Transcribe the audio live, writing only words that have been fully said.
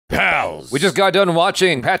Pals. We just got done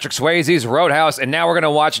watching Patrick Swayze's Roadhouse, and now we're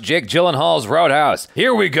gonna watch Jake Gyllenhaal's Roadhouse.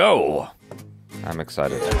 Here we go. I'm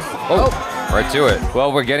excited. Oh, right to it.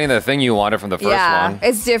 Well, we're getting the thing you wanted from the first one. Yeah,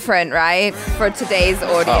 it's different, right? For today's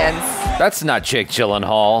audience. Oh, that's not Jake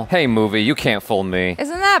Gyllenhaal. Hey, movie, you can't fool me.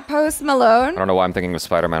 Isn't that Post Malone? I don't know why I'm thinking of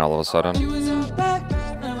Spider-Man all of a sudden.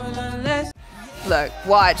 Look,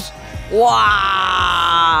 watch.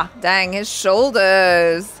 Wow! Dang, his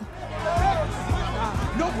shoulders.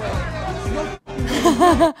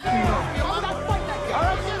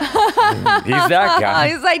 He's that guy.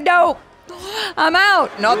 He's like, no, I'm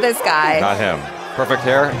out. Not this guy. Not him. Perfect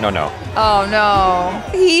hair? No, no. Oh, no.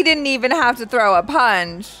 He didn't even have to throw a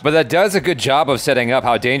punch. But that does a good job of setting up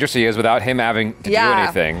how dangerous he is without him having to do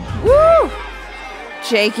anything. Woo!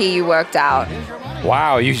 Jakey, you worked out.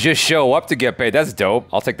 Wow, you just show up to get paid. That's dope.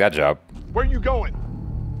 I'll take that job. Where you going?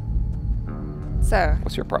 So.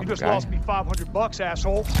 What's your problem, You just guy? lost me $500,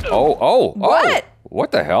 asshole. Oh. What?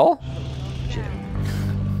 What the hell?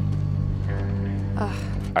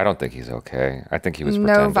 I don't think he's okay. I think he was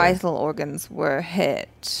pretending. No vital organs were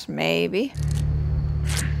hit, maybe.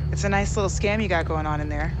 It's a nice little scam you got going on in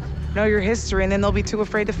there. Know your history, and then they'll be too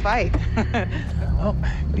afraid to fight. Well,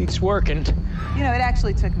 it's working. You know, it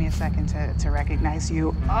actually took me a second to recognize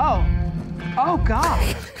you. Oh,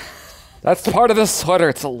 God. That's part of the sweater.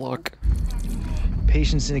 It's a look.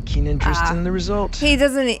 Patience and a keen interest in the result. He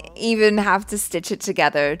doesn't even have to stitch it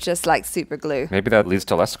together, just like super glue. Maybe that leads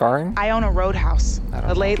to less scarring? I own a roadhouse,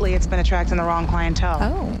 but lately it's been attracting the wrong clientele.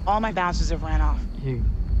 Oh. All my bouncers have ran off.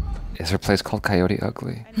 Is there a place called Coyote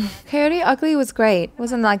Ugly? Coyote Ugly was great.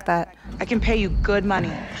 Wasn't like that. I can pay you good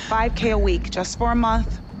money, $5K a week, just for a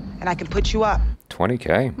month, and I can put you up.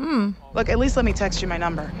 20K? Look, at least let me text you my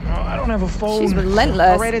number. Oh, I don't have a phone. She's I'll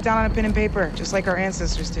relentless. write it down on a pen and paper, just like our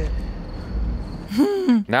ancestors did.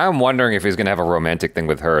 Now I'm wondering if he's gonna have a romantic thing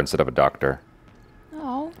with her instead of a doctor.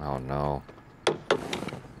 Oh. Oh no.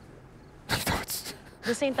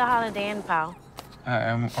 This ain't the Holiday Inn, pal.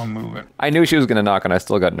 I'll move it. I knew she was gonna knock and I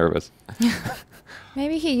still got nervous.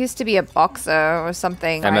 Maybe he used to be a boxer or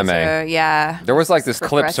something. MMA. Right? So, yeah. There was like this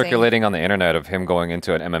clip Refreshing. circulating on the internet of him going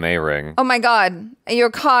into an MMA ring. Oh my God, your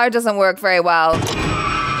car doesn't work very well.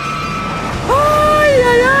 Ay,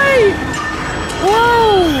 ay, ay.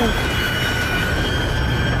 Whoa!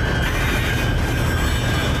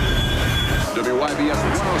 WYBF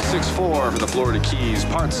 1064 for the Florida Keys,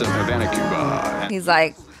 parts of Havana, Cuba. He's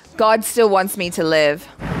like, God still wants me to live.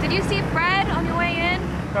 Did you see Fred on your way in?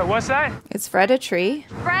 What's that? Is Fred a tree?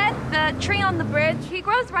 Fred, the tree on the bridge, he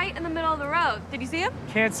grows right in the middle of the road. Did you see him?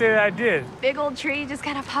 Can't say that I did. Big old tree just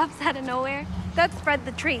kind of pops out of nowhere. That's Fred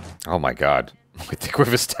the tree. Oh my God. I think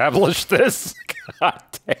we've established this. God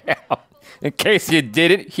damn. In case you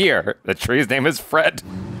didn't hear, the tree's name is Fred.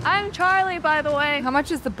 I'm Charlie, by the way. How much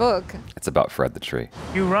is the book? It's about Fred the tree.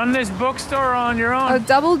 You run this bookstore on your own? A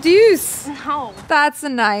double deuce. No. That's a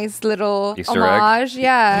nice little Easter egg? homage.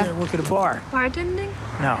 Yeah. Work at a bar. Bartending?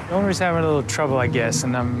 No. The owner's having a little trouble, I guess,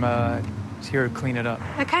 and I'm here to clean it up.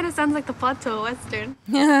 That kind of sounds like the plot to a Western.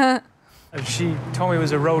 She told me it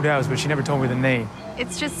was a roadhouse, but she never told me the name.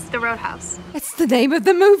 It's just the Roadhouse. It's the name of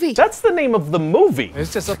the movie. That's the name of the movie.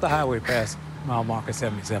 It's just up the highway past mile marker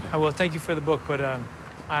 77. I will thank you for the book, but I'm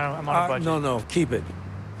on a budget. No, keep it.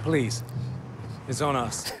 Please. It's on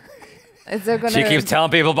us. Is there gonna... She keeps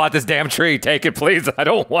telling people about this damn tree. Take it, please. I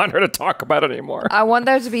don't want her to talk about it anymore. I want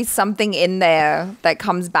there to be something in there that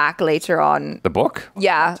comes back later on. The book?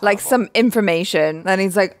 Yeah, like some information. And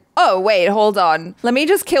he's like, oh, wait, hold on. Let me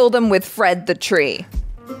just kill them with Fred the tree.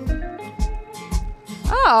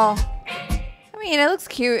 Oh. I mean, it looks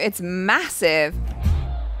cute. It's massive.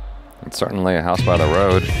 It's certainly a house by the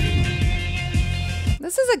road.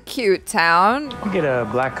 This is a cute town. You get a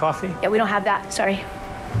black coffee? Yeah, we don't have that. Sorry.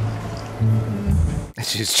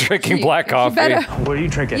 She's drinking black coffee. better- What are you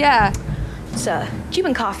drinking? Yeah. It's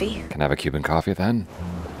Cuban coffee. Can I have a Cuban coffee then?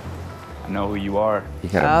 I know who you are. He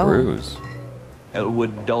got a bruise.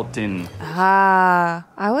 Elwood Dalton. Ah,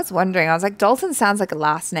 I was wondering. I was like, Dalton sounds like a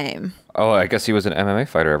last name. Oh, I guess he was an MMA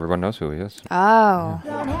fighter. Everyone knows who he is. Oh.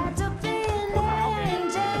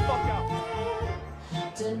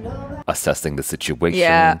 Assessing the situation.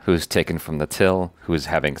 Yeah. Who's taken from the till. Who's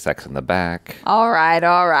having sex in the back. All right,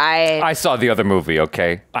 all right. I saw the other movie,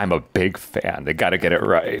 okay? I'm a big fan. They gotta get it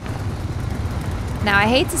right. Now, I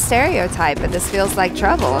hate to stereotype, but this feels like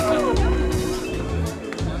trouble.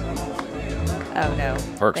 Oh, no.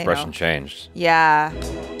 Her They expression know. changed. Yeah.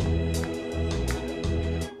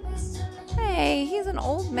 Hey, he's an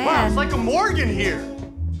old man. Wow, it's like a Morgan here.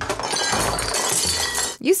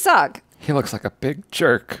 You suck. He looks like a big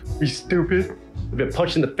jerk. You stupid. I've been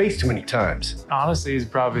punched in the face too many times. Honestly, it's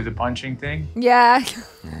probably the punching thing. Yeah.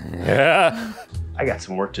 Yeah. I got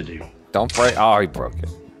some work to do. Don't break. Oh, he broke it.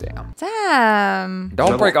 Damn. Damn.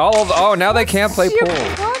 Don't break all of. Oh, now they can't play What's your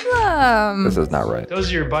pool. problem? This is not right. Those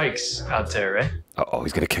are your bikes out there, right? Oh,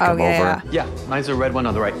 he's gonna kick him yeah. over. Yeah, mine's the red one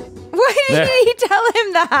on the right. Why did he tell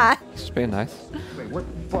him that? Just being nice. Wait, what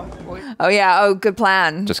the fuck? Oh yeah. Oh, good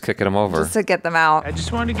plan. Just kicking him over. Just to get them out. I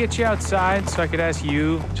just wanted to get you outside so I could ask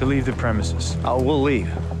you to leave the premises. Oh, we'll leave.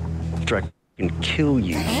 After I can kill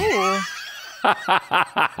you. Oh.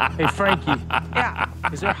 Hey, Frankie. Yeah.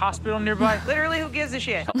 Is there a hospital nearby? Literally, who gives a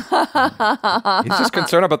shit? He's just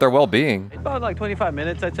concerned about their well-being. About like 25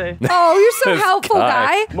 minutes, I'd say. Oh, you're so This helpful,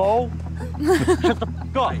 guy. guy. Mo,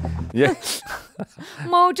 Go. Yeah.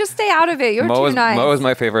 Mo, just stay out of it. You're too nice. Mo is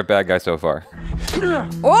my favorite bad guy so far.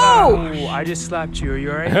 Whoa! Oh, I just slapped you. Are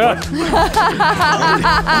you all right?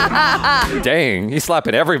 Dang, he's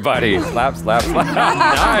slapping everybody. Slap, slap, slap.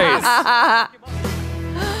 Nice.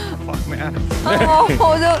 Fuck, man.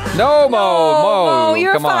 Oh, No, Mo. Mo,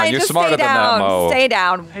 you're Come fine. on, you're Just smarter stay than down. that, Mo. Stay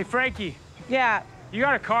down. Hey, Frankie. Yeah. You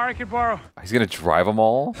got a car I could borrow? He's gonna drive them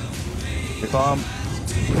all.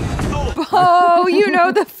 Oh, you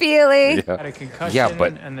know the feeling. Had a concussion, Yeah,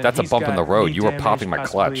 but and then that's a he's bump in the got road. knee You were damage, popping my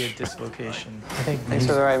possibly clutch. a dislocation. Thanks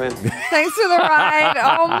for the ride, man. Thanks for the ride.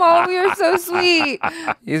 Oh, Mo, you're so sweet.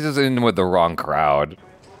 He's just in with the wrong crowd.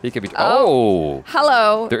 He could be. Oh.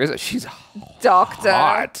 Hello, There is a. She's doctor.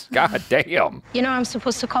 hot. God damn. You know I'm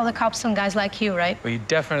supposed to call the cops on guys like you, right? Well, you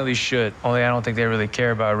definitely should. Only I don't think they really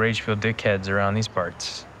care about rage-filled dickheads around these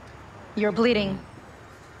parts. You're bleeding.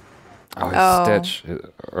 Oh, his Oh. stitch.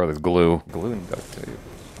 Or this glue. Glue and duct tape.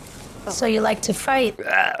 So you like to fight?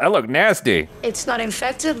 That look nasty. It's not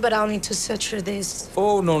infected, but I'll need to suture this.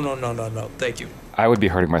 Oh, no. Thank you. I would be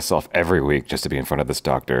hurting myself every week just to be in front of this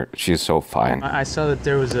doctor. She's so fine. I saw that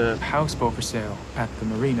there was a houseboat for sale at the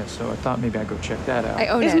marina, so I thought maybe I'd go check that out. I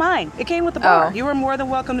own It's it. mine. It came with the bar. Oh. You were more than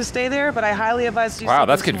welcome to stay there, but I highly advise you. Wow, stay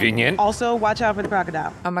that's this one. convenient. Also, watch out for the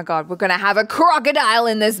crocodile. Oh my God, we're gonna have a crocodile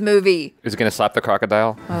in this movie. Is he gonna slap the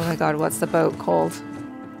crocodile? Oh my God, what's the boat called?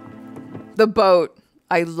 The boat.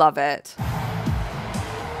 I love it.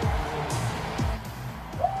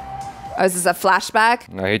 Oh, is this a flashback?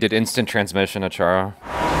 No, he did instant transmission, Achara.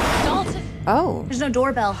 Dalton, Oh, there's no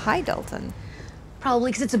doorbell. hi, Dalton.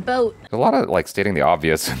 Probably because it's a boat. There's a lot of like stating the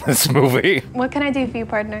obvious in this movie. What can I do for you,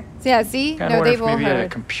 partner? Yeah, see? Kinda No, wonder they've if all maybe you had a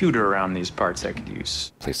heard. computer around these parts I could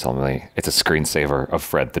use. Please tell me it's a screensaver of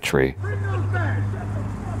Fred the tree. Bring those back!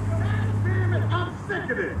 Damn it, I'm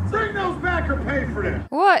sick of it! Bring those back or pay for them!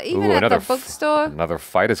 What? Even Ooh, at the another bookstore? Another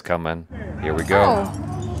fight is coming. Here we go.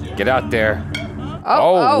 Oh. Get out there.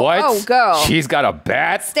 Oh, what? Oh, girl. She's got a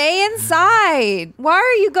bat? Stay inside. Why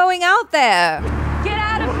are you going out there? Get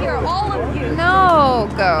out of here, all of you! No,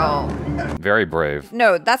 girl. Very brave.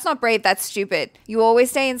 No, that's not brave. That's stupid. You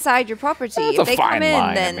always stay inside your property. It's if a they fine come in,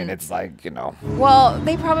 line. then I mean, it's like, you know. well,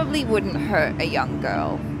 they probably wouldn't hurt a young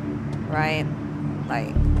girl, right?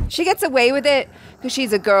 Like, she gets away with it because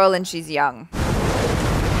she's a girl and she's young.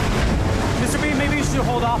 Mr. B, maybe you should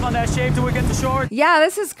hold off on that shave till we get to shore. Yeah,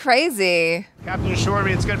 this is crazy. Captain assured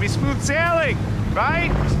me it's gonna be smooth sailing,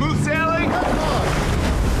 right? Smooth sailing?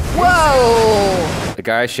 Whoa! The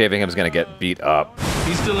guy shaving him is gonna get beat up.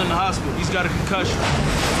 He's still in the hospital. He's got a concussion.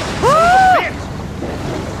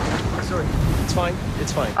 sorry. It's fine.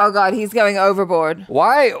 It's fine. Oh God, he's going overboard.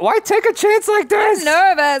 Why take a chance like this? I'm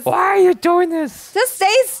nervous. Why are you doing this? Just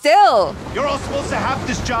stay still. You're all supposed to have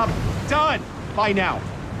this job done by now.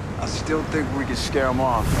 I still think we can scare him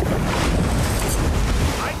off.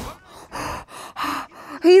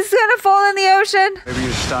 He's gonna fall in the ocean. Maybe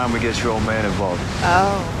it's time we get your old man involved.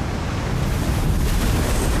 Oh.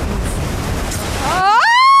 Ah!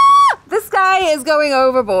 This guy is going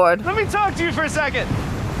overboard. Let me talk to you for a second.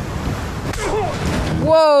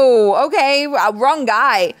 Whoa, okay, wrong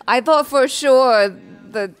guy. I thought for sure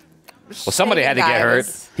the Well, somebody had to guy get hurt.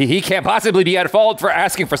 was- He can't possibly be at fault for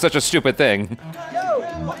asking for such a stupid thing. Yo,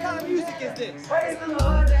 what kind of music is this? Praise the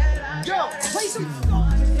Lord. Yo, play some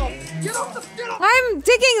songs or something. Get off the I'm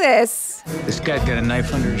digging this. This guy's got a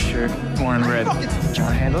knife under his shirt, worn red. Do you want to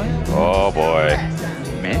handle it? Oh boy.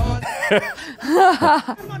 Man.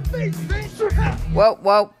 Whoa,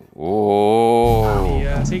 whoa. Oh. He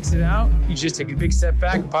takes it out. You just take a big step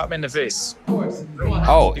back and pop him in the face.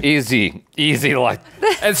 Oh, easy. Easy like.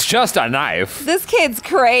 It's just a knife. This kid's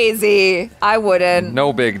crazy. I wouldn't.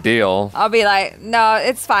 No big deal. I'll be like, no,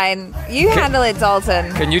 it's fine. You handle it,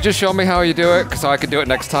 Dalton. Can you just show me how you do it so I can do it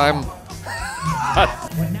next time?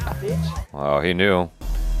 Oh, he knew.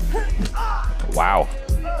 Wow.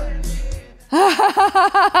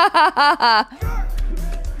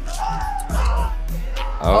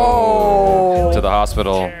 Oh. To the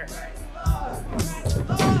hospital.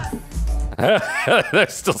 They're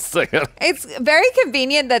still singing. It's very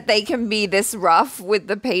convenient that they can be this rough with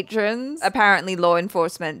the patrons. Apparently, law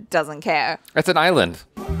enforcement doesn't care. It's an island.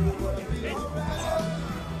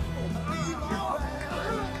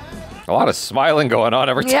 A lot of smiling going on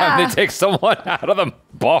every time they take someone out of the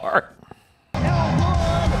bar.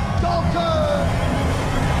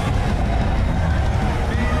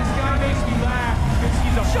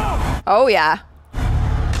 Oh, yeah.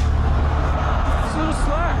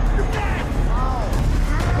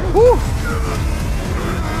 Woo.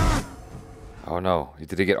 Oh no,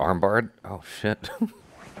 did he get armbarred? Oh shit.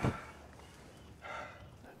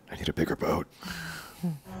 I need a bigger boat.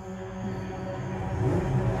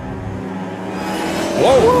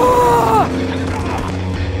 Whoa!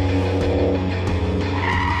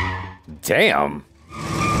 Damn.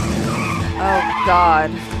 Oh,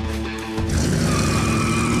 God.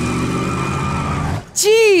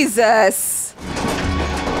 Jesus!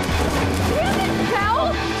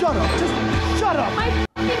 Shut up. Just shut up. My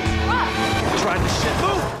f***ing truck. Trying to shit.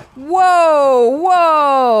 Move. Whoa,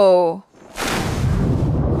 whoa.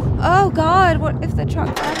 Oh, God. What if the truck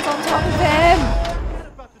lands on top of him?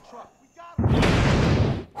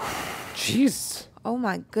 Jeez. Oh,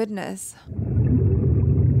 my goodness.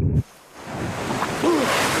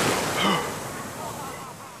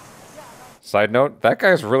 Side note, that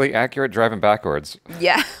guy's really accurate driving backwards.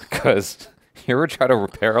 Yeah. Because you ever try to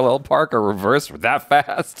parallel park or reverse that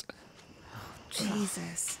fast?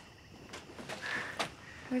 Jesus.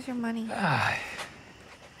 Where's your money?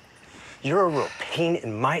 You're a real pain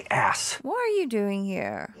in my ass. What are you doing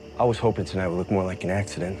here? I was hoping tonight would look more like an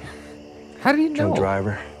accident. How do you know? Drunk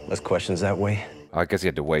driver, less questions that way. I guess you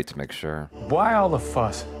had to wait to make sure. Why all the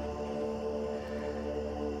fuss?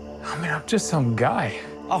 I mean, I'm just some guy.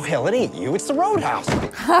 Oh, hell, it ain't you. It's the Roadhouse.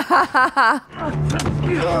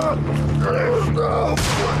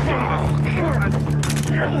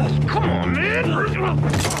 Come on, man.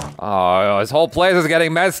 Oh, his whole place is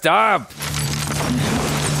getting messed up.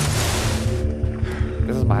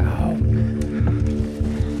 This is my home.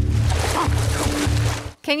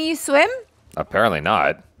 Can you swim? Apparently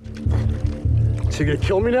not. So you're gonna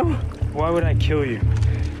kill me now? Why would I kill you?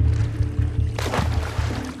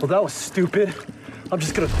 Well, that was stupid. I'm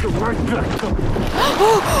just gonna throw right back up.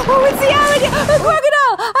 Oh, it's the alligator! The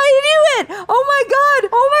crocodile! I knew it! Oh my God!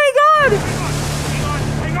 Oh my God!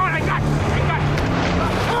 Hang on, I got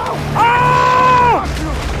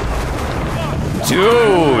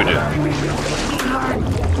Dude!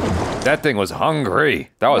 That thing was hungry.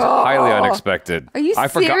 That was highly unexpected. Are you I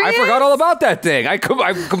forgot serious? all about that thing. I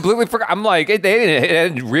completely forgot. I'm like, it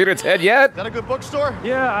didn't rear its head yet. Is that a good bookstore?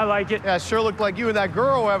 Yeah, I like it. Yeah, it sure looked like you and that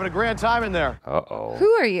girl were having a grand time in there. Uh-oh. Who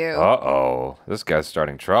are you? Uh-oh. This guy's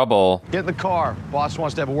starting trouble. Get in the car. Boss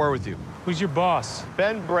wants to have a word with you. Who's your boss?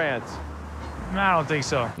 Ben Brandt. I don't think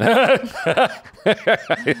so.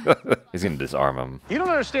 He's gonna disarm him. You don't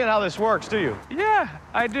understand how this works, do you? Yeah,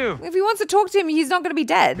 I do. If he wants to talk to him, he's not going to be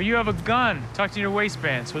dead. But you have a gun tucked in your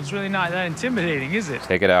waistband, so it's really not that intimidating, is it?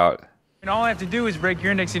 Take it out. And all I have to do is break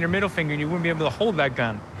your index and your middle finger, and you wouldn't be able to hold that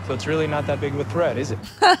gun. So it's really not that big of a threat, is it?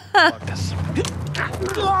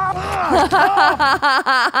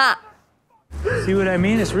 See what I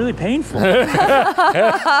mean? It's really painful. You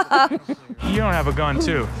don't have a gun,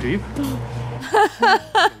 too, do you?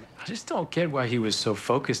 I just don't get why he was so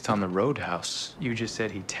focused on the Roadhouse. You just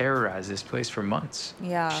said he terrorized this place for months.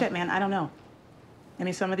 Yeah. Shit, man, I don't know. I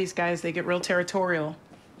mean, some of these guys, they get real territorial.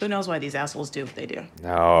 Who knows why these assholes do what they do?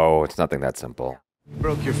 No, it's nothing that simple.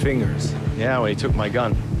 Broke your fingers. Yeah, when he took my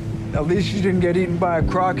gun. At least you didn't get eaten by a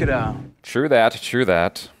crocodile. True that, true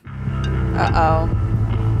that. Uh-oh.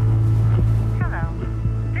 Hello.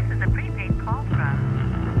 This is a prepaid call from...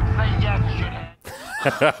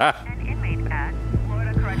 An inmate at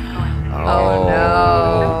Florida Correctional Institution. Oh, no.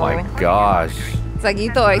 Oh my gosh. It's like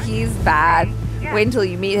you thought he's bad. Wait until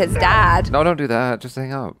you meet his dad. No, don't do that. Just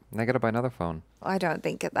hang up. I gotta buy another phone. I don't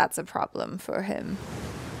think that's a problem for him.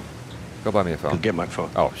 Go buy me a phone. Go get my phone.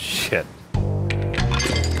 Oh, shit.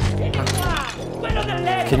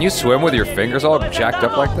 Can you swim with your fingers all jacked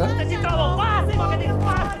up like that?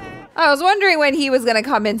 I was wondering when he was going to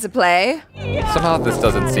come into play. Somehow this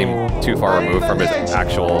doesn't seem too far removed from his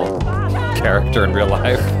actual character in real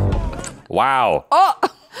life. Wow. Oh,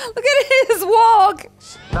 look at his walk.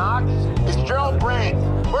 Knox, it's Gerald Brand.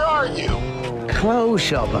 Where are you? Close,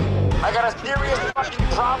 Shelby. I got a serious fucking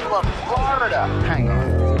problem. Florida. Hang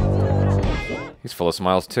on. He's full of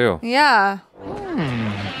smiles too. Yeah.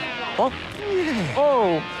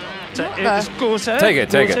 Oh, Take it.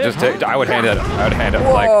 Just take it. I would hand it.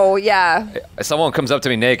 Whoa, yeah. If someone comes up to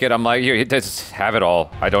me naked, I'm like, here, just have it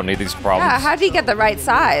all. I don't need these problems. Yeah, how did he get the right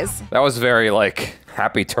size? That was very, like,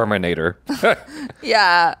 happy Terminator.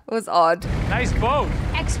 Yeah, it was odd. Nice boat.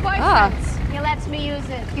 Ex-boyfriend. He lets me use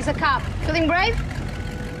it. He's a cop. Feeling brave?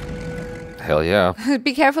 Hell yeah.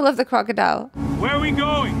 Be careful of the crocodile. Where are we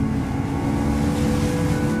going?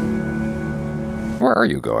 Where are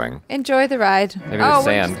you going? Enjoy the ride. Maybe there's we're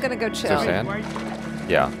sand. just gonna go Is chill. there sand?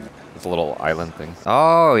 Yeah. It's a little island thing.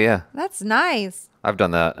 Oh, yeah. That's nice. I've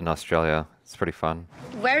done that in Australia. It's pretty fun.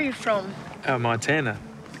 Where are you from? Montana.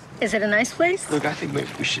 Is it a nice place? Look, I think maybe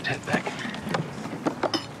we should head back.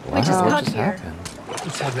 Wow, We just what got just here. happened?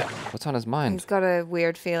 Let's have that. What's on his mind? He's got a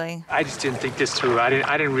weird feeling. I just didn't think this through. I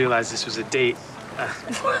didn't realize this was a date.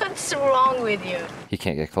 What's wrong with you? He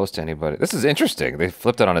can't get close to anybody. This is interesting. They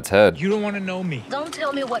flipped it on its head. You don't want to know me. Don't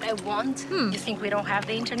tell me what I want. You think we don't have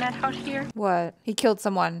the internet out here? What? He killed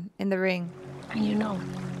someone in the ring. And you know,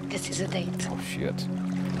 this is a date. Oh, shit.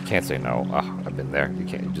 You can't say no. Oh, I've been there. You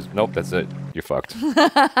can't. You just, nope, that's it. You're fucked. You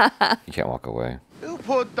can't walk away. Who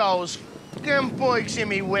put those fucking bikes in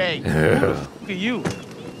me way? Look at you.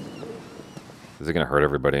 Is it going to hurt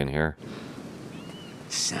everybody in here?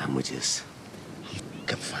 Sandwiches.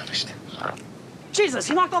 You famished. Jesus,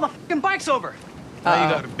 he knocked all the fucking bikes over. Now you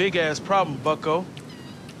got a big-ass problem, bucko.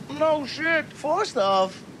 No shit. First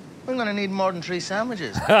off, I'm gonna need more than 3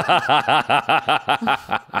 sandwiches. I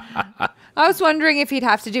was wondering if he'd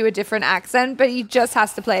have to do a different accent, but he just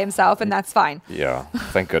has to play himself, and that's fine. Yeah,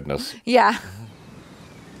 thank goodness. Yeah.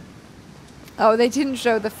 Oh, they didn't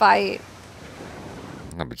show the fight.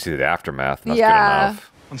 Let me see the aftermath. That's Yeah. good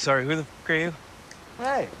enough. I'm sorry, who the f are you?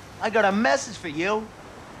 Hey, I got a message for you.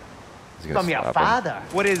 Is he gonna From your slap him? father.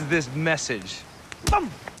 What is this message?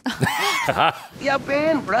 Yeah,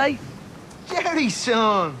 Ben, right? Jerry's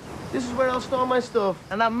son. This is where I'll store my stuff.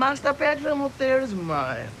 And that master bedroom up there is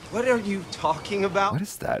mine. What are you talking about? What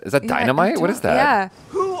is that? Is that dynamite? What is that? Yeah.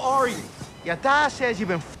 Who are you? Your dad says you've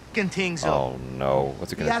been fucking things up. Oh, no.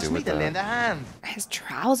 What's it He going to asked do me with to lend that? a hand. His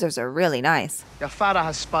trousers are really nice. Your father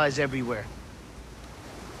has spies everywhere.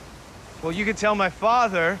 Well, you can tell my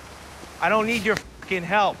father I don't need your fucking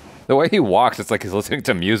help. The way he walks, it's like he's listening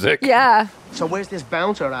to music. Yeah. So where's this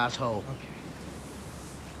bouncer asshole?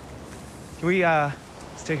 Can we,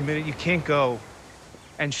 let's take a minute. You can't go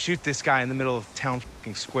and shoot this guy in the middle of town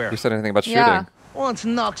fucking square. You said anything about shooting? Yeah. Once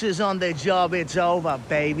Knox is on the job, it's over,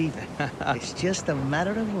 baby. It's just a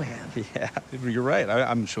matter of when. Yeah, you're right.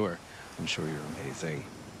 I'm sure. I'm sure you're amazing.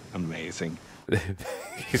 Amazing.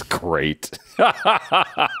 He's great.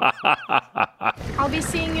 I'll be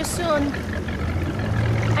seeing you soon.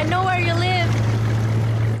 I know where you live.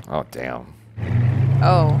 Oh, damn.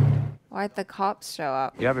 Oh. Why'd the cops show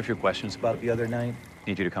up? You have a few questions about the other night.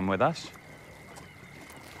 Need you to come with us.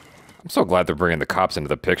 I'm so glad they're bringing the cops into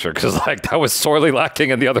the picture, because, like, that was sorely lacking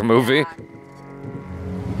in the other movie.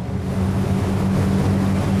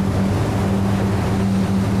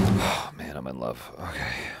 Oh, man, I'm in love. Okay.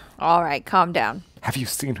 All right, calm down. Have you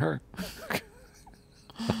seen her?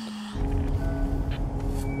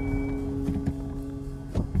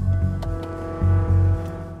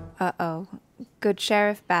 Uh-oh. Good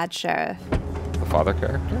sheriff, bad sheriff. The father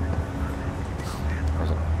character? Or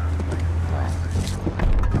is it?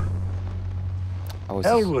 Oh, is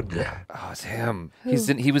Elwood. Oh, it's him. Who? She's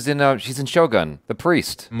in Shogun, the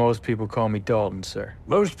priest. Most people call me Dalton, sir.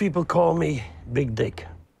 Most people call me Big Dick.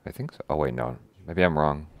 I think so. Oh, wait, no. Maybe I'm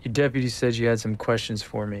wrong. Your deputy said you had some questions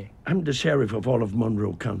for me. I'm the sheriff of all of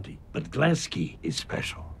Monroe County, but Glaskey is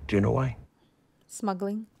special. Do you know why?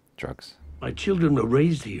 Smuggling? Drugs. My children were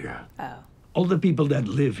raised here. Oh. All the people that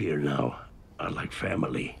live here now are like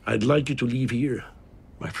family. I'd like you to leave here,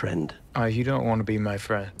 my friend. You don't want to be my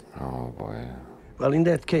friend. Oh, boy. Well, in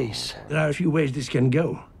that case, there are a few ways this can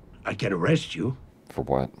go. I can arrest you. For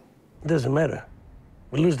what? Doesn't matter.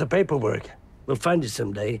 We'll lose the paperwork. We'll find it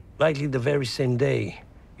someday, likely the very same day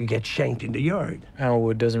you get shanked in the yard.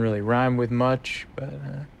 Elwood doesn't really rhyme with much, but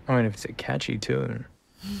I mean, if it's a catchy tune.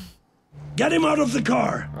 Get him out of the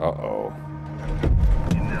car! Uh-oh.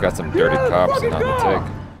 We've got some dirty cops and on the take.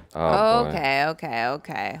 Oh, boy.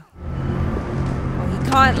 Okay. Well, he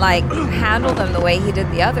can't, like, handle them the way he did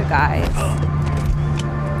the other guys.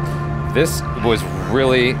 This was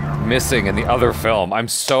really missing in the other film. I'm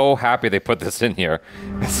so happy they put this in here.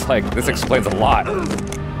 It's like, this explains a lot.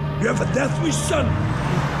 You have a death wish, son!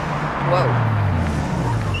 Whoa.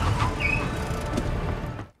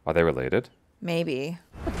 Are they related? Maybe.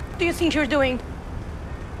 What do you think you're doing?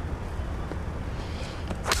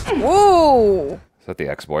 Whoa! Is that the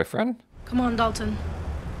ex-boyfriend? Come on, Dalton.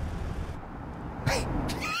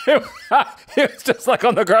 He was just like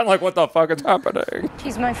on the ground, like, what the fuck is happening?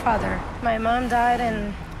 He's my father. My mom died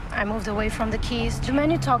and I moved away from the Keys. The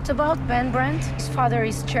man you talked about, Ben Brandt, his father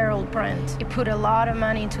is Gerald Brandt. He put a lot of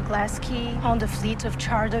money into Glass Key, on the fleet of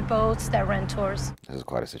charter boats that ran tours. This is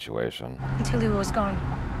quite a situation. Until he was gone.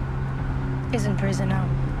 He's in prison now.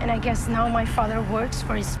 And I guess now my father works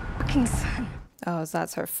for his fucking son. Oh, so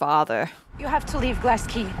that's her father. You have to leave Glass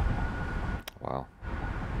Key. Wow.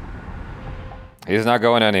 He's not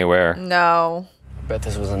going anywhere. No. I bet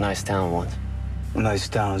this was a nice town once. Nice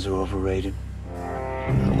towns are overrated.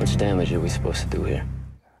 How much damage are we supposed to do here?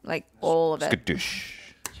 Like, all of it. Skadoosh.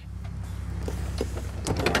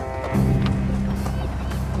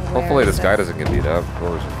 Hopefully this guy doesn't get beat up.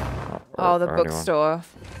 Oh, the bookstore.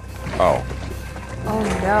 Oh. Oh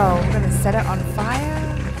no, we're gonna set it on fire?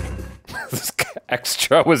 This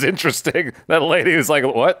extra was interesting. That lady was like,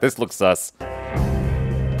 what? This looks sus.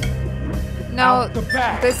 No,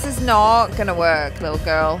 this is not gonna work, little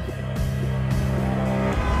girl.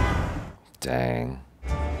 Dang.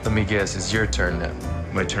 Let me guess, it's your turn now.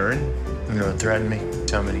 My turn? You're gonna threaten me?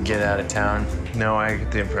 Tell me to get out of town? No, I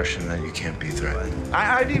get the impression that you can't be threatened.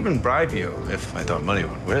 I'd even bribe you if I thought money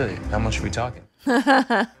would. Really? How much are we talking?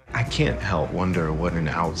 I can't help wonder what an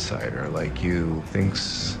outsider like you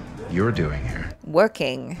thinks you're doing here.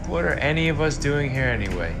 Working. What are any of us doing here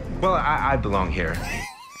anyway? Well, I belong here.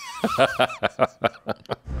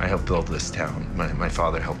 I helped build this town. My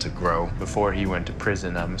father helped it grow. Before he went to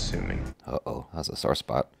prison, I'm assuming. Uh-oh, that's a sore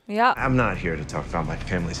spot. Yeah. I'm not here to talk about my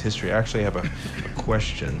family's history. I actually have a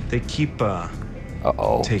question. They keep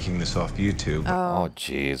taking this off YouTube. Oh,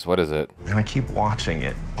 jeez, what is it? And I keep watching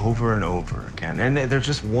it over and over again. And there's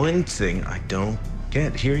just one thing I don't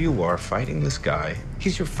get. Here you are fighting this guy.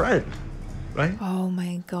 He's your friend, right? Oh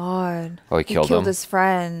my god. Oh, he killed him? his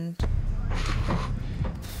friend.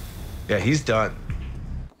 Yeah, he's done.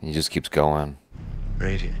 He just keeps going.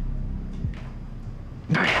 Right here.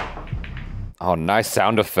 Oh, nice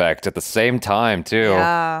sound effect at the same time, too.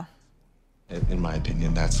 Yeah. In my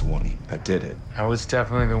opinion, that's the one that did it. I was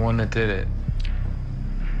definitely the one that did it.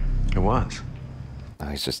 It was. Oh,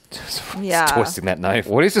 he's just Yeah. twisting that knife.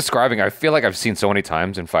 What he's describing, I feel like I've seen so many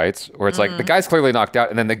times in fights where it's like the guy's clearly knocked out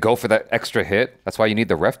and then they go for that extra hit. That's why you need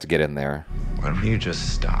the ref to get in there. Why don't you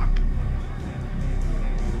just stop?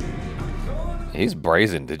 He's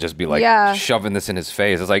brazen to just be like Yeah. shoving this in his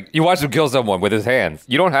face. It's like, you watch him kill someone with his hands.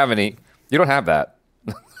 You don't have any. You don't have that.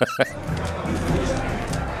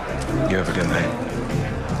 You have a good night.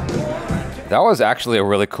 That was actually a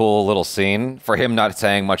really cool little scene for him not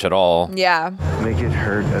saying much at all. Yeah. Make it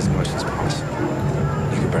hurt as much as possible.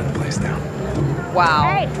 You can burn the place down. Wow.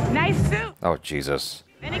 Hey, nice suit. Oh, Jesus.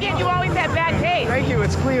 Then again, you always have bad taste. Thank you,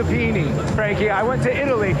 it's Cleopini. Frankie, I went to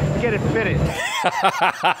Italy to get it fitted.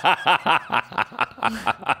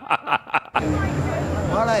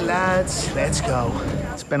 All right, lads, let's go.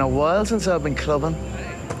 It's been a while since I've been clubbing.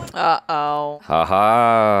 Uh-oh.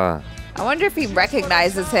 Haha. I wonder if he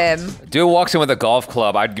recognizes him. Dude walks in with a golf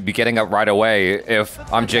club. I'd be getting up right away if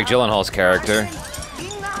I'm Jake Gyllenhaal's character.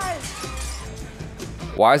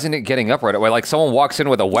 Why isn't it getting up right away? Like someone walks in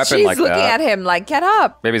with a weapon She's like that. looking at him like, get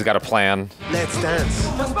up. Maybe he's got a plan. Let's dance.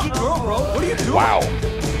 Wow.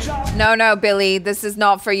 No, no, Billy, this is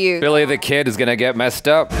not for you. Billy the Kid is gonna get messed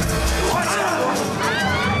up.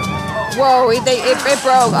 Whoa, it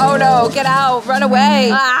broke. Oh no, get out, run away.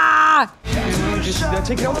 Ah! Just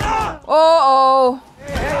take it over. Oh.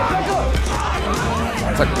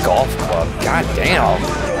 That's a golf club. God damn.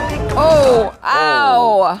 Oh,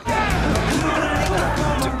 ow.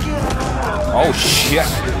 Oh shit.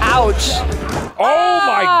 Ouch. Oh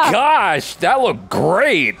my gosh, that looked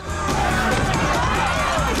great.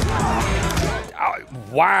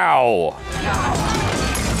 Wow.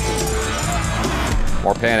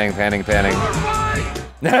 More panning. What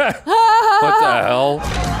the hell?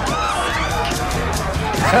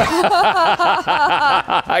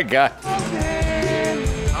 I got.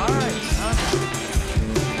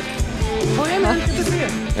 Oh, hey, man, good to see you.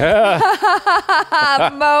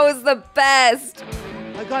 Mo's the best.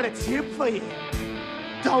 I got a tip for you.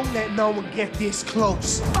 Don't let no one get this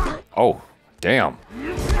close. Oh, damn.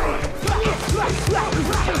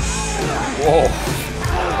 Whoa.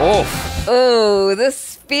 Oh. Ooh,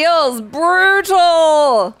 this feels brutal.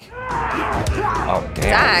 Oh,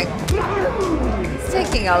 damn. Dang. It's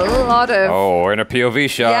taking a lot of... Oh, we're in a POV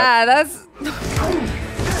shot. Yeah, that's...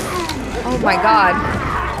 Oh my god.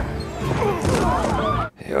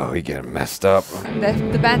 Yo, he getting messed up.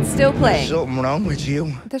 The band's still playing. Something wrong with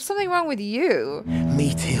you. There's something wrong with you.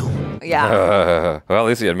 Me too. Yeah. Well, at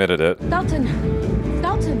least he admitted it. Dalton.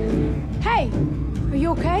 Hey, are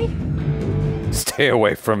you okay? Stay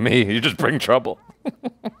away from me. You just bring trouble.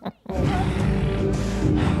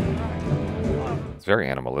 It's very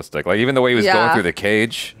animalistic. Like, even the way he was going through the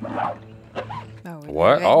cage.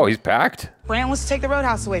 What? Oh, he's packed? Brand wants to take the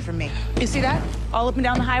roadhouse away from me. You see that? All up and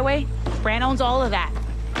down the highway? Brand owns all of that.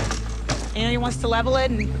 You know, he wants to level it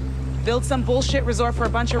and build some bullshit resort for a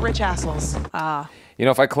bunch of rich assholes. You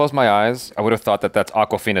know, if I closed my eyes, I would have thought that that's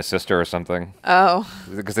Aquafina's sister or something. Oh.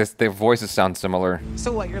 Because their voices sound similar.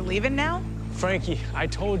 So what, you're leaving now? Frankie, I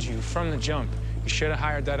told you from the jump, you should have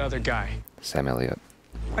hired that other guy. Sam Elliott.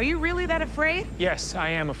 Are you really that afraid? Yes, I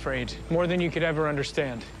am afraid. More than you could ever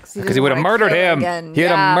understand. Because he would have murdered him. He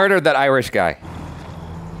would have murdered that Irish guy.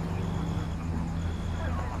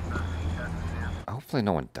 Hopefully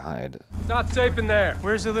no one died. It's not safe in there.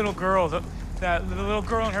 Where's the little girl? The little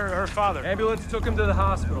girl and her father. Ambulance took him to the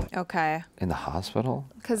hospital. Okay. In the hospital?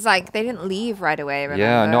 Because, like, they didn't leave right away, remember?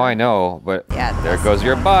 Yeah, no, I know. But yeah, there goes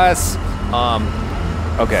your bus.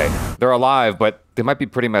 Okay, they're alive, but they might be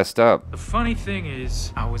pretty messed up. The funny thing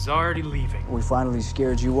is, I was already leaving. We finally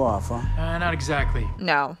scared you off, huh? Not exactly.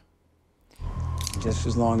 No. Just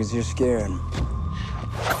as long as you're scared.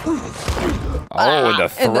 Oh, in the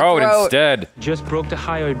throat instead. Just broke the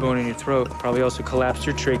hyoid bone in your throat. Probably also collapsed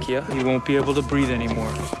your trachea. You won't be able to breathe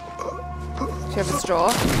anymore. Do you have a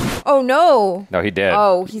straw? Oh, no. No, he dead.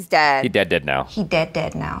 Oh, he's dead. He dead now. He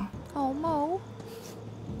dead now. Oh, Mo.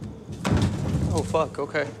 Oh, fuck,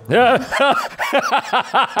 okay. Yeah.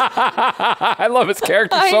 I love his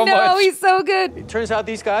character so much. I know, he's so good. It turns out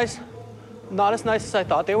these guys, not as nice as I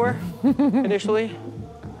thought they were initially.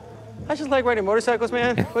 I just like riding motorcycles,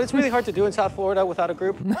 man, but it's really hard to do in South Florida without a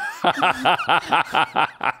group. Good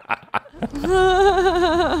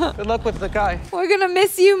luck with the guy. We're gonna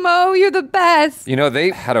miss you, Mo. You're the best. You know,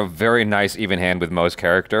 they had a very nice even hand with Mo's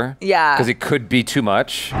character. Yeah. Because it could be too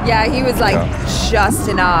much. Yeah, he was like just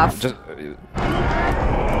enough.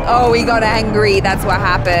 Oh, he got angry. That's what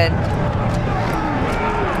happened.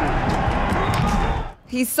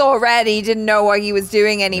 He saw red. He didn't know what he was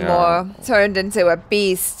doing anymore. Yeah. Turned into a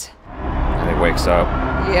beast. And he wakes up.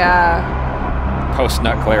 Yeah.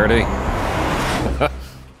 Post-nut clarity.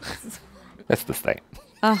 That's the thing.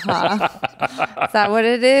 Uh-huh. Is that what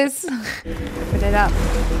it is? Put it up.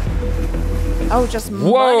 Oh, just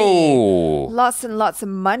money. Whoa! Lots and lots of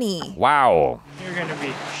money. Wow. You're gonna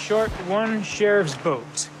be short one sheriff's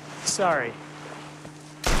boat. Sorry.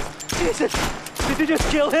 Jesus! Did you just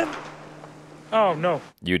kill him? Oh, no.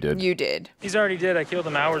 You did. You did. He's already dead. I killed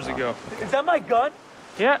him hours ago. Is that my gun?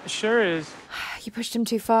 Yeah, sure is. You pushed him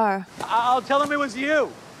too far. I'll tell him it was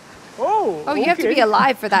you. Oh, you have to be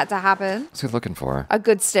alive for that to happen. What's he looking for? A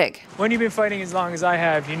good stick. When you've been fighting as long as I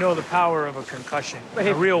have, you know the power of a concussion.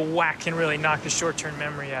 A real whack can really knock the short-term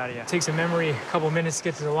memory out of you. It takes a memory a couple minutes to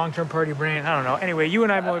get to the long-term part of your brain. I don't know. Anyway, you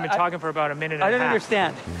and I have only been talking for about a minute and a half. I didn't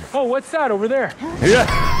understand. Oh, what's that over there? Yeah.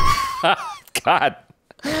 God.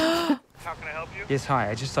 How can I help you? Yes, hi.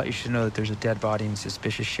 I just thought you should know that there's a dead body and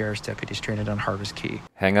suspicious sheriff's deputy stranded on Harvest Key.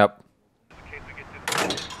 Hang up.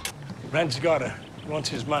 Brent's got her. He wants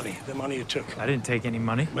his money, the money you took. I didn't take any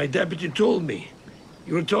money. My deputy told me.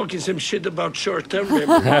 You were talking some shit about short-term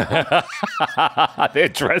memory. They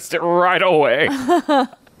addressed it right away.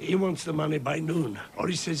 He wants the money by noon, or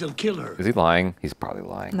he says he'll kill her. Is he lying? He's probably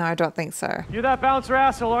lying. No, I don't think so. You're that bouncer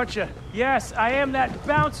asshole, aren't you? Yes, I am that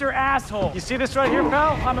bouncer asshole. You see this right here,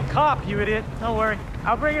 pal? I'm a cop, you idiot. Don't worry.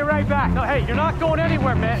 I'll bring it right back. No, hey, you're not going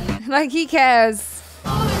anywhere, man. Like he cares.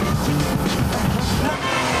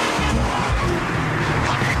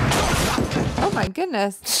 Oh my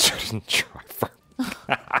goodness.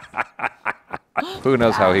 Who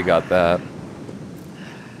knows how he got that?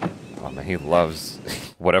 Oh man, he loves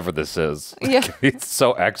whatever this is. Yeah. It's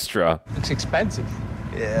so extra. Looks expensive.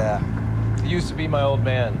 Yeah. It used to be my old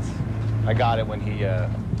man's. I got it when he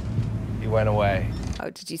went away. Oh,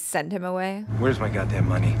 did you send him away? Where's my goddamn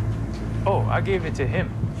money? Oh, I gave it to him.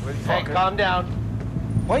 Hey, calm down.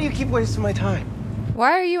 Why do you keep wasting my time?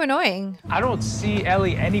 Why are you annoying? I don't see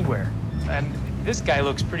Ellie anywhere. And this guy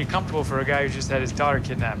looks pretty comfortable for a guy who just had his daughter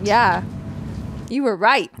kidnapped. Yeah. You were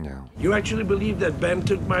right. Yeah. You actually believe that Ben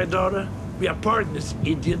took my daughter? We are partners,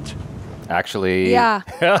 idiot. Actually. Yeah.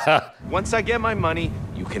 Once I get my money,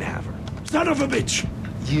 you can have her. Son of a bitch!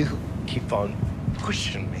 You keep on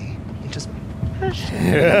pushing me. You just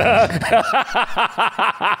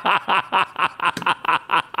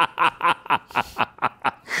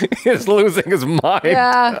He's losing his mind.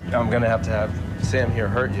 Yeah. I'm gonna have to have Sam here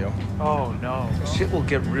hurt you. Oh, no. Shit will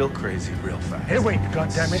get real crazy real fast. Hey, wait,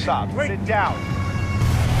 goddammit. Stop. Wait. Sit down.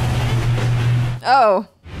 Oh.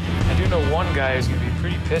 I do know one guy who's gonna be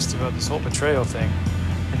pretty pissed about this whole betrayal thing.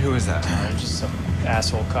 And who is that? Just some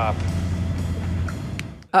asshole cop.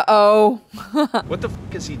 Uh-oh. What the f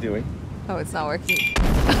is he doing? Oh, it's not working.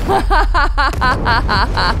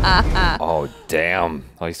 Oh, damn.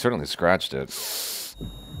 Oh, he certainly scratched it.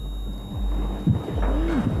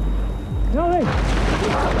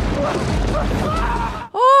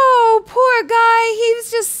 Oh, poor guy. He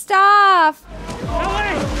was just stuffed.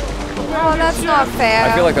 Oh, that's not fair.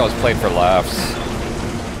 I feel like that was played for laughs.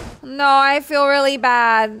 No, I feel really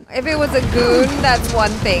bad. If it was a goon, that's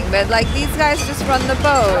one thing. But, like, these guys just run the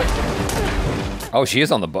boat. Oh, she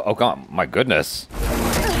is on the boat. Oh, God. My goodness.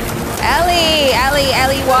 Ellie,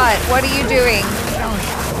 what? What are you doing?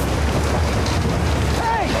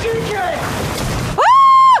 Hey, DJ!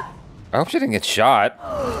 I hope she didn't get shot.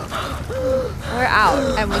 We're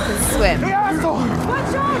out, and we can swim.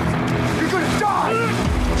 Watch out! You're gonna die!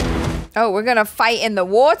 Oh, we're gonna fight in the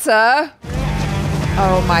water.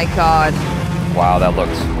 Oh my god. Wow, that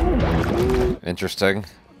looked interesting.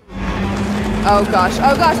 Oh gosh,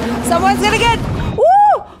 someone's gonna get.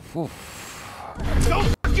 Woo! Don't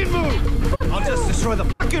fucking move! I'll just destroy the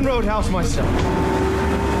fucking roadhouse myself.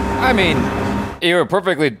 I mean, you were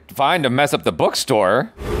perfectly fine to mess up the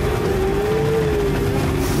bookstore.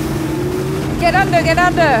 Get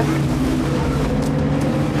under.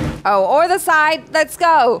 Oh, or the side. Let's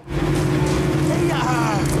go.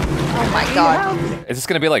 Oh my god. Is this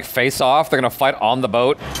gonna be like Face Off? They're gonna fight on the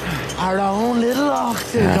boat? Our own little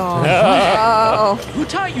octagon. Oh. Who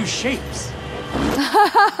taught you shapes?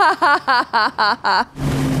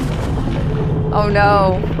 Oh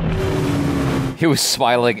no. He was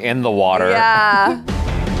smiling in the water. Yeah.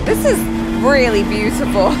 This is really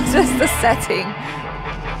beautiful. Just the setting.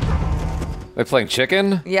 They're playing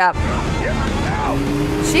chicken? Yep.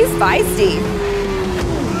 She's feisty.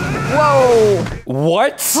 Whoa.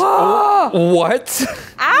 What? What?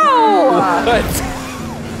 Ow! What?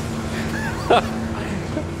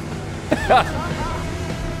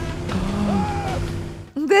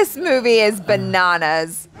 This movie is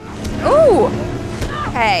bananas. Ooh.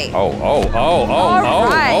 Hey. Oh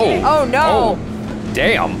no. Oh,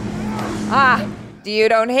 damn. Ah, you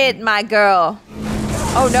don't hit my girl.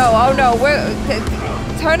 Oh no.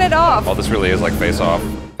 Turn it off. Oh, this really is like Face Off.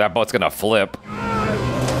 That boat's gonna flip.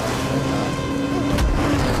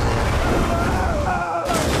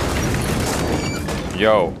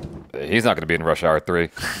 Yo, he's not gonna be in Rush Hour 3.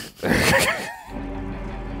 I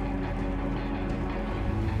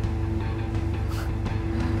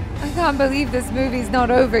can't believe this movie's not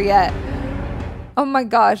over yet. Oh my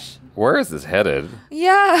gosh. Where is this headed?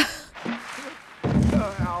 Yeah.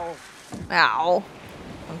 Ow.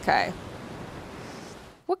 Okay.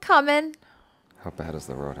 We're coming. How bad is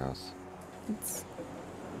the roadhouse?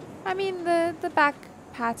 I mean, the back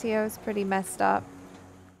patio is pretty messed up.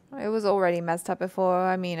 It was already messed up before.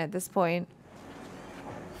 I mean, at this point,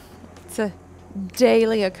 it's a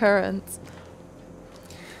daily occurrence.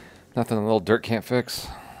 Nothing a little dirt can't fix.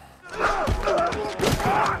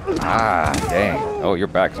 Ah, dang. Oh, your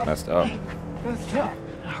back's messed up.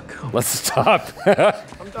 Let's stop.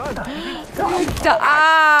 I'm done.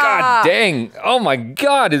 God dang. Oh my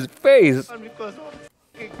god, his face.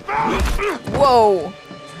 Whoa.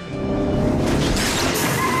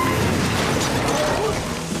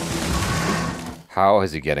 How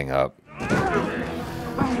is he getting up?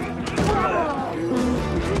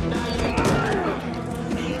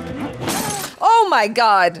 Oh my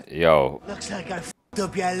god. Yo. Looks like I f***ed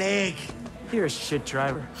up your leg. You're a shit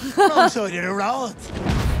driver. Wrong side of the road.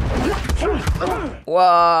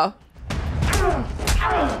 Whoa.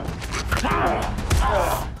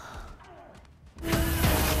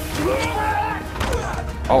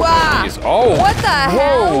 Oh, wow. jeez. Oh. What the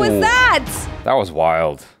hell was that? That was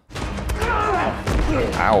wild. Ow,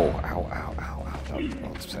 ow, ow, ow, ow.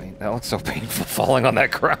 That looks so painful falling on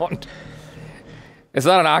that ground. It's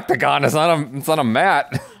not an octagon, it's not a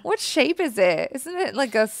mat. What shape is it? Isn't it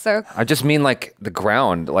like a circle? I just mean like the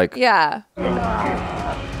ground, like Yeah. Oh.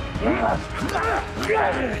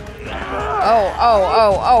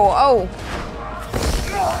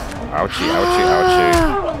 ouchie, ouchie, ouchie.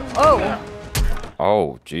 Oh.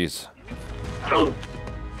 Oh, jeez.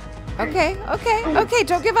 Okay.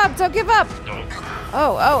 Don't give up.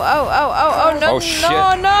 Oh, no, Oh, shit.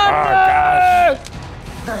 no.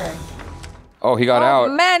 Gosh. Oh, he got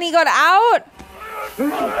out. Man, he got out.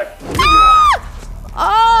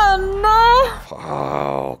 Oh, no.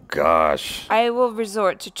 Oh, gosh. I will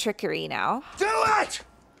resort to trickery now. Do it!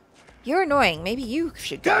 You're annoying. Maybe you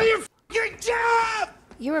should go. Do your f***ing job!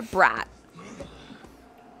 You're a brat.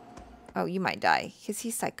 Oh, you might die, because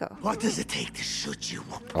he's psycho. What does it take to shoot you?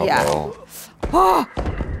 Uh-oh. Yeah. Oh!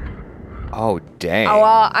 Oh, dang. Oh,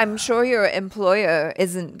 well, I'm sure your employer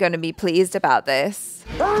isn't going to be pleased about this.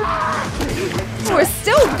 We're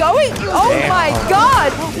still going. Oh, Damn. my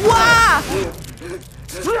God. Wow.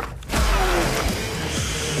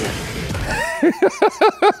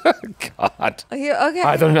 God. Are you okay?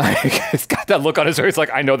 I don't know. He's got that look on his face. He's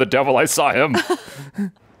like, I know the devil. I saw him.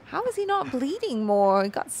 How is he not bleeding more? He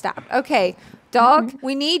got stabbed. Okay, dog,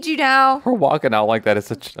 we need you now. Her walking out like that is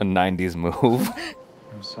such a 90s move.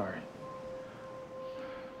 I'm sorry.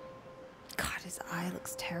 God, his eye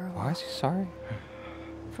looks terrible. Why is he sorry?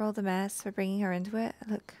 For all the mess, for bringing her into it.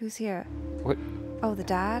 Look, who's here? What? Oh, the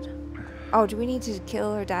dad? Oh, do we need to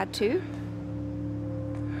kill her dad too?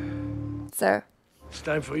 Sir. It's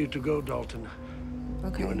time for you to go, Dalton.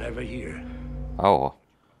 Okay. You were never here. Oh,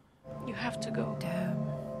 You have to go. Damn.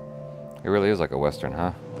 it really is like a Western,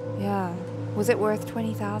 huh? Yeah. Was it worth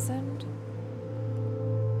 20,000?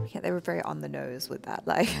 Yeah, they were very on the nose with that.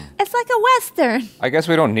 Like, it's like a Western. I guess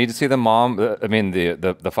we don't need to see the mom,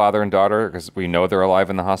 the father and daughter, because we know they're alive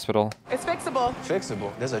in the hospital. It's fixable.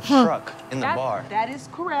 Fixable? There's a truck in the bar. That is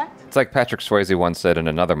correct. It's like Patrick Swayze once said in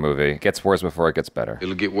another movie, it gets worse before it gets better.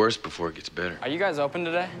 It'll get worse before it gets better. Are you guys open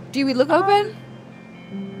today? Do we look open?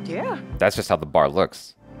 Yeah. That's just how the bar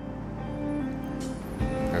looks.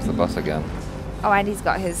 There's the bus again. Oh, and he's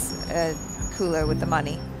got his cooler with the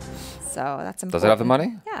money. So that's important. Does it have the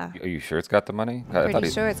money? Yeah. Are you sure it's got the money? I'm pretty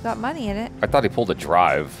sure it's got money in it. I thought he pulled a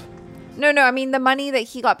drive. No, I mean the money that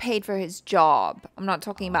he got paid for his job. I'm not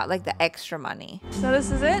talking about like the extra money. So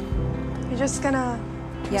this is it? You're just gonna...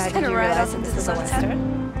 Yeah, just did gonna you ride realize off that into this the is a sunset?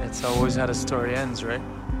 Western? It's always how the story ends, right?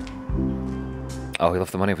 Oh, he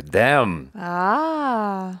left the money with them.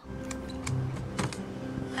 Ah.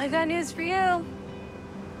 I got news for you.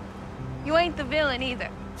 You ain't the villain either.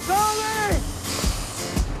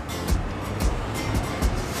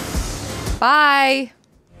 Bye.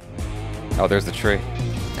 Oh, there's the tree.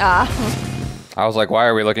 Ah. I was like, why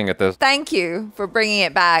are we looking at this? Thank you for bringing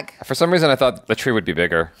it back. For some reason, I thought the tree would be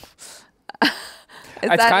bigger. Is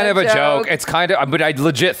It's that kind of a joke. It's kind of, but I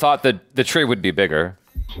legit thought that the tree would be bigger.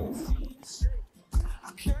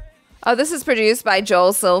 Oh, this is produced by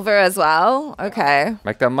Joel Silver as well. Okay.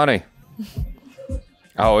 Make that money.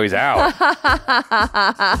 Oh, he's out.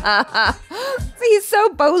 He's so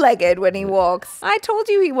bow-legged when he walks. I told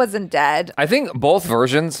you he wasn't dead. I think both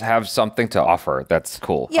versions have something to offer that's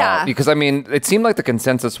cool. Yeah. Because, I mean, it seemed like the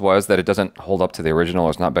consensus was that it doesn't hold up to the original, or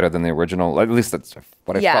it's not better than the original. At least that's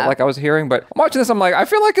what I felt like I was hearing. But I'm watching this, I'm like, I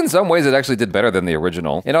feel like in some ways it actually did better than the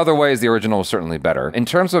original. In other ways, the original was certainly better. In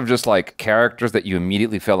terms of just like characters that you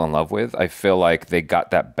immediately fell in love with, I feel like they got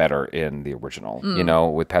that better in the original. You know,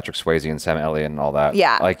 with Patrick Swayze and Sam Elliott and all that.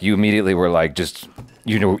 Yeah. Like you immediately were like, just...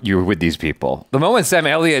 You know, you're with these people. The moment Sam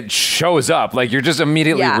Elliott shows up, like you're just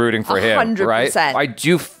immediately rooting for him, 100%. right? I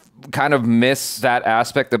do kind of miss that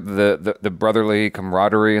aspect of the brotherly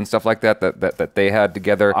camaraderie and stuff like that they had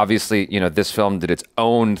together. Obviously, you know, this film did its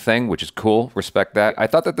own thing, which is cool. Respect that. I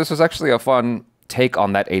thought that this was actually a fun take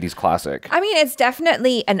on that 80s classic. I mean, it's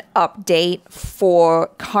definitely an update for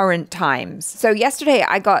current times. So yesterday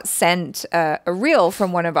I got sent a reel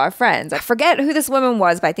from one of our friends. I forget who this woman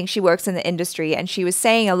was, but I think she works in the industry. And she was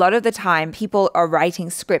saying a lot of the time people are writing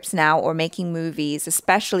scripts now or making movies,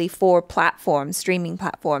 especially for platforms, streaming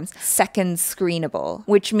platforms, second screenable,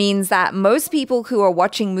 which means that most people who are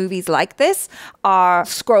watching movies like this are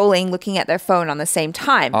scrolling, looking at their phone on the same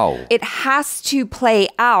time. Oh. It has to play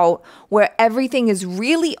out where everything is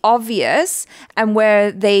really obvious and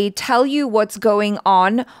where they tell you what's going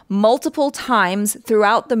on multiple times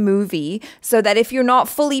throughout the movie so that if you're not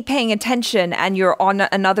fully paying attention and you're on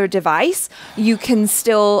another device, you can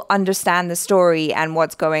still understand the story and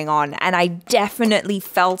what's going on. And I definitely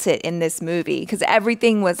felt it in this movie because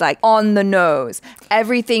everything was like on the nose.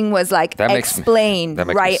 Everything was like explained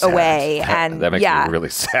right away. And that makes me really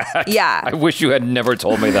sad. Yeah. I wish you had never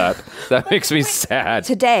told me that. That makes me sad.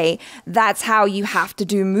 Today, that's how you have to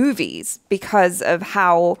do movies because of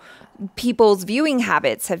how people's viewing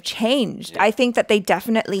habits have changed. I think that they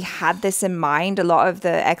definitely had this in mind. A lot of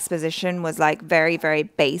the exposition was like very, very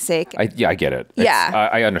basic. I get it.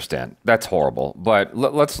 I understand. That's horrible. But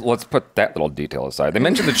let's put that little detail aside. They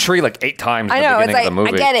mentioned the tree like 8 times at the beginning of the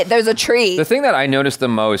movie. I get it. There's a tree. The thing that I noticed the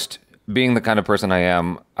most, being the kind of person I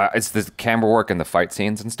am, it's the camera work and the fight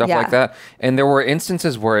scenes and stuff like that. And there were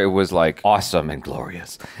instances where it was like awesome and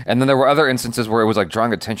glorious. And then there were other instances where it was like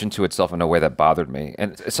drawing attention to itself in a way that bothered me.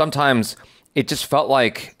 And sometimes it just felt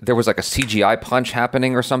like there was like a CGI punch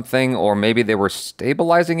happening or something, or maybe they were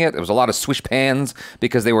stabilizing it. There was a lot of swish pans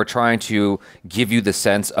because they were trying to give you the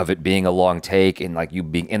sense of it being a long take and like you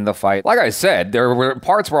being in the fight. Like I said, there were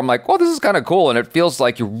parts where I'm like, well, this is kind of cool, and it feels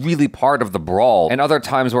like you're really part of the brawl. And other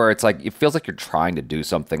times where it's like, it feels like you're trying to do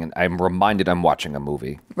something, and I'm reminded I'm watching a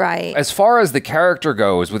movie. Right. As far as the character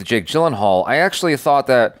goes with Jake Gyllenhaal, I actually thought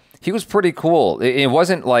that he was pretty cool. It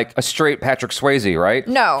wasn't like a straight Patrick Swayze, right?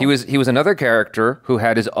 No. He was another character who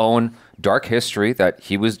had his own dark history that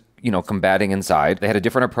he was, combating inside. They had a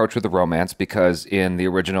different approach with the romance because in the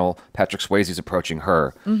original, Patrick Swayze's approaching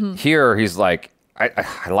her. Mm-hmm. Here, he's like,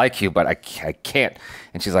 I like you, but I can't.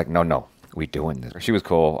 And she's like, no. We doing this? She was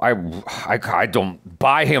cool. I don't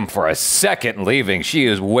buy him for a second leaving. She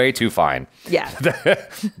is way too fine. Yeah.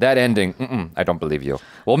 That ending, I don't believe you.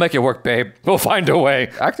 We'll make it work, babe. We'll find a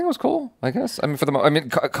way. Acting was cool, I guess. I mean,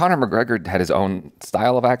 Conor McGregor had his own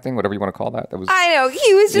style of acting, whatever you want to call that. I know,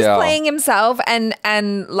 he was just playing himself,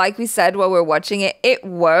 and like we said while we were watching it, it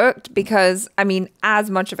worked because, I mean, as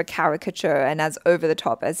much of a caricature and as over the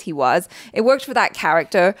top as he was, it worked for that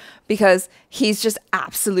character because he's just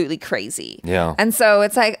absolutely crazy. Yeah. And so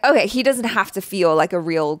it's like, okay, he doesn't have to feel like a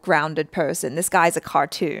real grounded person. This guy's a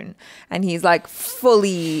cartoon, and he's like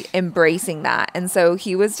fully embracing that. And so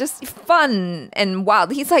he was just fun and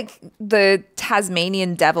wild. He's like the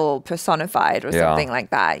Tasmanian devil personified or something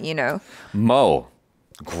like that, Mo.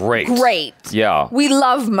 Great. Yeah. We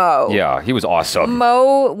love Mo. Yeah, he was awesome.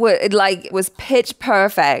 Mo was pitch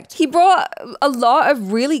perfect. He brought a lot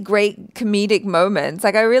of really great comedic moments.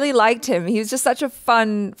 Like, I really liked him. He was just such a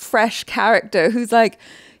fun, fresh character who's like,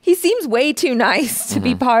 he seems way too nice to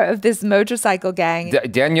be part of this motorcycle gang.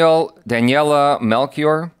 Daniela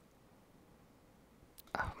Melchior.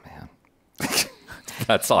 Oh, man.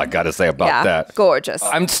 That's all I got to say about that. Gorgeous.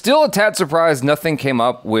 I'm still a tad surprised nothing came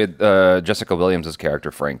up with Jessica Williams'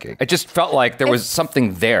 character, Frankie. It just felt like there was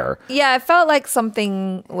something there. Yeah, it felt like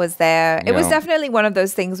something was there. It was definitely one of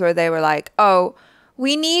those things where they were like, oh,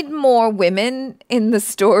 we need more women in the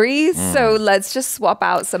stories, so let's just swap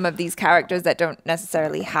out some of these characters that don't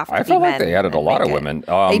necessarily have to be men. I felt like they added a lot of women.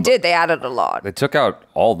 They did. They added a lot. They took out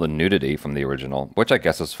all the nudity from the original, which I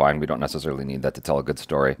guess is fine. We don't necessarily need that to tell a good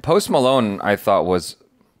story. Post Malone, I thought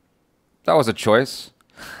that was a choice.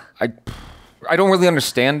 I don't really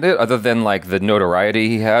understand it other than like the notoriety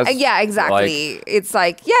he has. Yeah, exactly. It's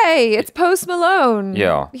like, yay, it's Post Malone.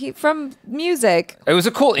 Yeah. From music. It was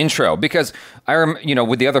a cool intro because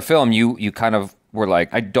with the other film, you kind of were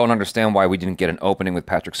like, I don't understand why we didn't get an opening with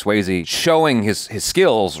Patrick Swayze showing his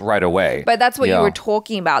skills right away. But that's what you were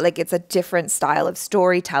talking about. Like, it's a different style of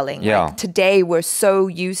storytelling. Yeah. Like, today, we're so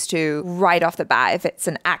used to, right off the bat, if it's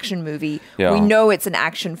an action movie, we know it's an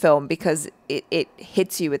action film because it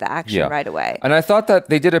hits you with the action right away. And I thought that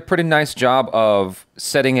they did a pretty nice job of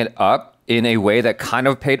setting it up in a way that kind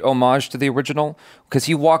of paid homage to the original, because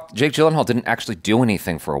Jake Gyllenhaal didn't actually do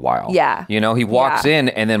anything for a while. Yeah. He walks in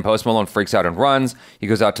and then Post Malone freaks out and runs. He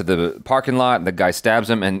goes out to the parking lot and the guy stabs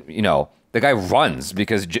him and, the guy runs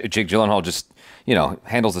because Jake Gyllenhaal just,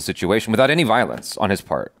 handles the situation without any violence on his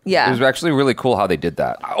part. Yeah. It was actually really cool how they did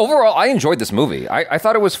that. Overall, I enjoyed this movie. I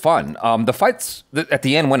thought it was fun. The fights at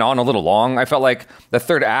the end went on a little long. I felt like the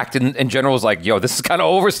third act in general was like, yo, this is kind of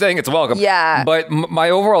overstaying its welcome. Yeah. But my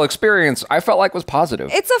overall experience, I felt like was positive.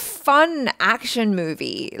 It's a fun action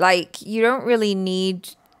movie. Like, you don't really need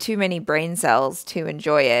too many brain cells to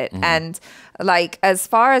enjoy it. And like, as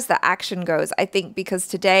far as the action goes, I think because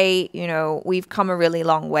today, we've come a really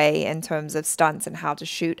long way in terms of stunts and how to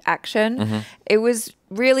shoot action. It was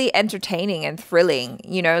really entertaining and thrilling.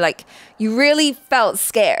 Like, you really felt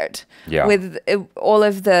scared with all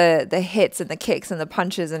of the hits and the kicks and the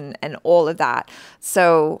punches and all of that.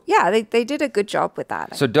 So yeah, they did a good job with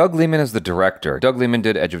that. So Doug Liman is the director. Doug Liman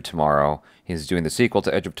did Edge of Tomorrow. He's doing the sequel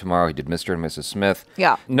to Edge of Tomorrow. He did Mr. and Mrs. Smith.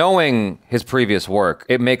 Yeah. Knowing his previous work,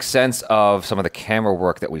 it makes sense of some of the camera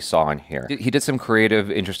work that we saw in here. He did some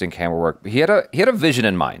creative, interesting camera work. He had a vision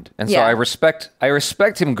in mind. And so I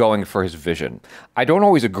respect him going for his vision. I don't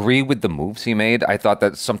always agree with the moves he made. I thought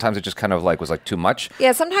that sometimes it just kind of was too much.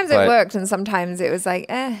 Yeah, sometimes it worked and sometimes it was like,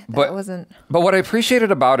 that wasn't. But what I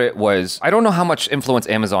appreciated about it was, I don't know how much influence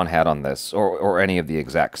Amazon had on this or any of the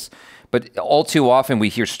execs. But all too often we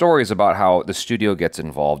hear stories about how the studio gets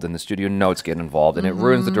involved and the studio notes get involved and it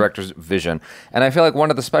ruins the director's vision. And I feel like one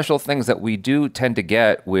of the special things that we do tend to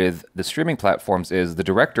get with the streaming platforms is the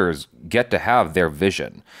directors get to have their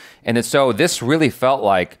vision. And so this really felt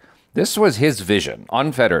like This was his vision,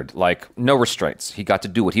 unfettered, like no restraints. He got to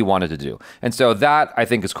do what he wanted to do. And so that I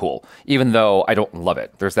think is cool, even though I don't love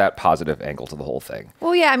it. There's that positive angle to the whole thing.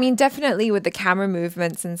 Well, yeah, I mean, definitely with the camera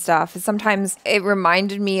movements and stuff. Sometimes it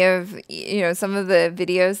reminded me of, some of the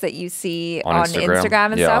videos that you see on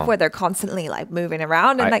Instagram and stuff where they're constantly like moving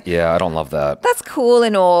around. And I don't love that. That's cool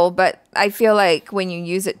and all, but I feel like when you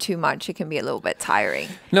use it too much, it can be a little bit tiring.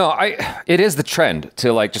 No, it is the trend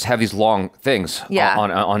to like just have these long things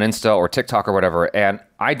on Insta or TikTok or whatever, and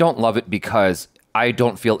I don't love it because I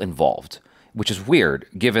don't feel involved, which is weird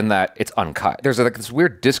given that it's uncut. There's like this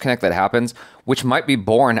weird disconnect that happens, which might be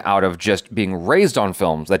born out of just being raised on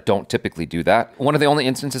films that don't typically do that. One of the only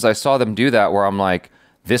instances I saw them do that where I'm like,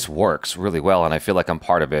 this works really well and I feel like I'm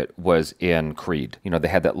part of it was in Creed. They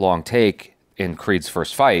had that long take in Creed's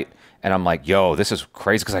first fight, and I'm like, yo, this is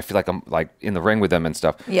crazy because I feel like I'm like in the ring with them and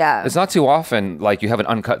stuff. Yeah. It's not too often like you have an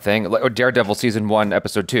uncut thing, or Daredevil season 1,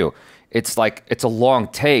 episode 2. It's like, it's a long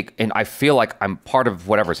take and I feel like I'm part of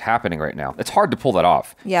whatever's happening right now. It's hard to pull that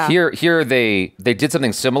off. Yeah. Here they did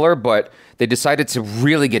something similar, but they decided to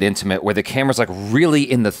really get intimate where the camera's like really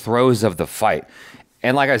in the throes of the fight.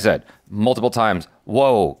 And like I said, multiple times,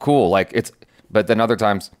 whoa, cool. But then other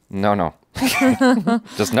times, no.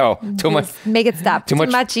 Just no. Too much. Make it stop. Too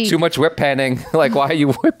much whip panning. Like, why are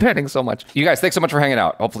you whip panning so much? You guys, thanks so much for hanging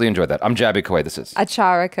out. Hopefully you enjoyed that. I'm Jaby Koay. This is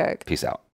Achara Cook. Peace out.